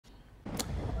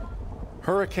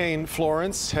Hurricane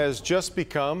Florence has just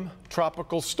become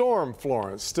Tropical Storm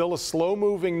Florence. Still a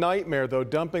slow-moving nightmare, though,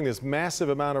 dumping this massive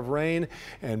amount of rain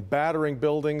and battering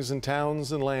buildings and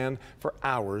towns and land for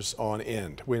hours on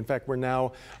end. In fact, we're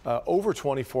now over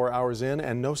 24 hours in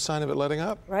and no sign of it letting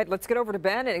up. Right, let's get over to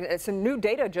Ben. Some new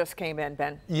data just came in,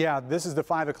 Ben. Yeah, this is the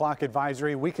 5 o'clock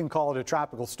advisory. We can call it a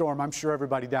tropical storm. I'm sure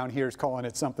everybody down here is calling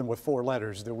it something with 4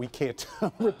 letters that we can't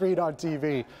repeat on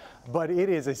TV. But it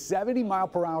is a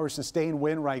 70-mile-per-hour sustained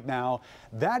wind right now.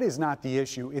 That is not the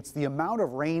issue. It's the amount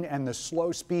of rain and the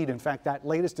slow speed. In fact, that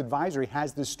latest advisory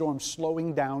has this storm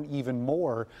slowing down even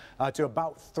more to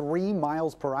about 3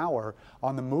 miles per hour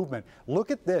on the movement. Look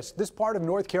at this. This part of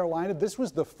North Carolina, this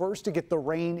was the first to get the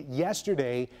rain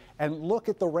yesterday. And look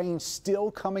at the rain still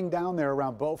coming down there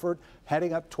around Beaufort,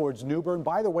 heading up towards New Bern.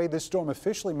 By the way, this storm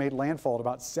officially made landfall at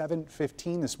about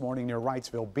 7:15 this morning near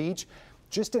Wrightsville Beach.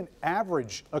 Just an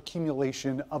average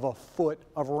accumulation of a foot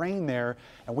of rain there.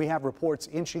 And we have reports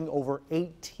inching over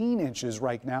 18 inches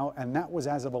right now, and that was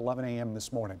as of 11 a.m.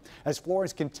 this morning. As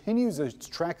Florence continues its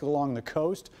trek along the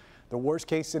coast, the worst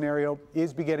case scenario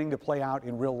is beginning to play out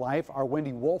in real life. Our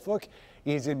Wendy Wolfolk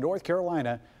is in North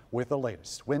Carolina with the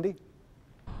latest. Wendy?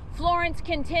 Florence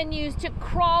continues to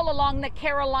crawl along the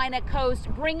Carolina coast,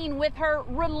 bringing with her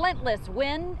relentless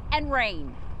wind and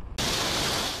rain.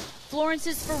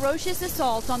 Florence's ferocious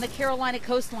assault on the Carolina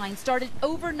coastline started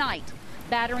overnight,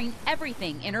 battering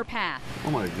everything in her path.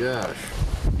 Oh my gosh.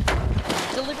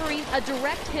 Delivering a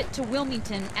direct hit to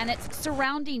Wilmington and its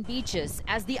surrounding beaches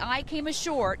as the eye came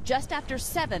ashore just after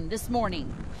 7 this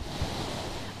morning.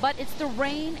 But it's the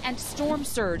rain and storm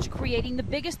surge creating the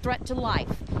biggest threat to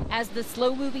life as the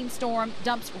slow-moving storm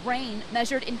dumps rain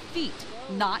measured in feet,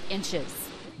 not inches.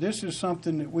 This is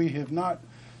something that we have not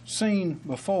seen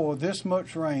before, this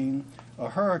much rain, a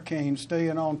hurricane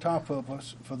staying on top of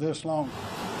us for this long.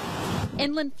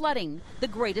 Inland flooding, the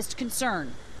greatest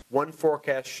concern. One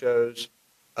forecast shows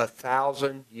a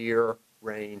 1,000-year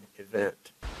rain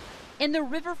event. In the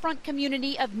riverfront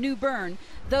community of New Bern,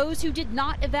 those who did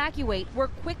not evacuate were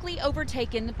quickly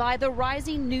overtaken by the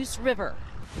rising Neuse River.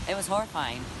 It was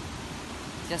horrifying.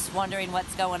 Just wondering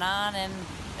what's going on and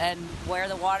where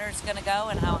the water's going to go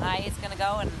and how high it's going to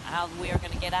go and how we are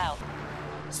going to get out.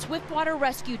 Swiftwater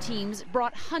rescue teams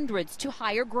brought hundreds to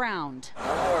higher ground. Don't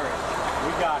worry,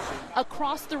 we got you.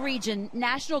 Across the region,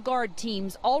 National Guard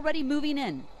teams already moving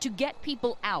in to get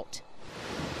people out.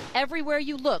 Everywhere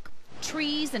you look,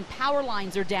 trees and power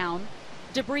lines are down.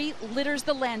 Debris litters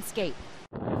the landscape.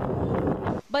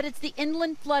 But it's the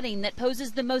inland flooding that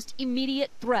poses the most immediate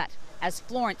threat as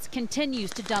Florence continues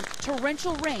to dump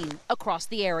torrential rain across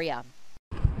the area.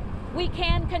 We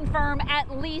can confirm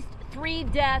at least 3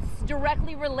 deaths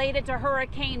directly related to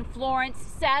Hurricane Florence.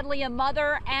 Sadly, a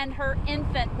mother and her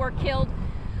infant were killed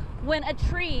when a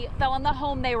tree fell on the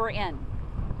home they were in.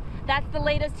 That's the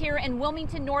latest here in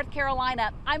Wilmington, North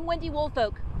Carolina. I'm Wendy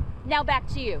Wolfolk. Now back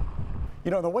to you. You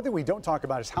know, the one thing we don't talk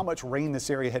about is how much rain this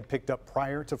area had picked up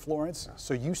prior to Florence.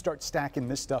 So you start stacking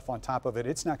this stuff on top of it,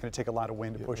 it's not going to take a lot of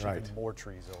wind to push even more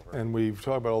trees over. And we've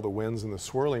talked about all the winds and the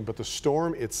swirling, but the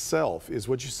storm itself is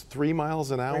what you said, 3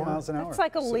 miles an hour? 3 miles an hour. It's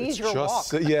like a leisure walk.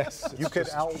 Yes. You could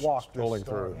outwalk this rolling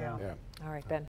storm. through. Yeah. All right, Ben.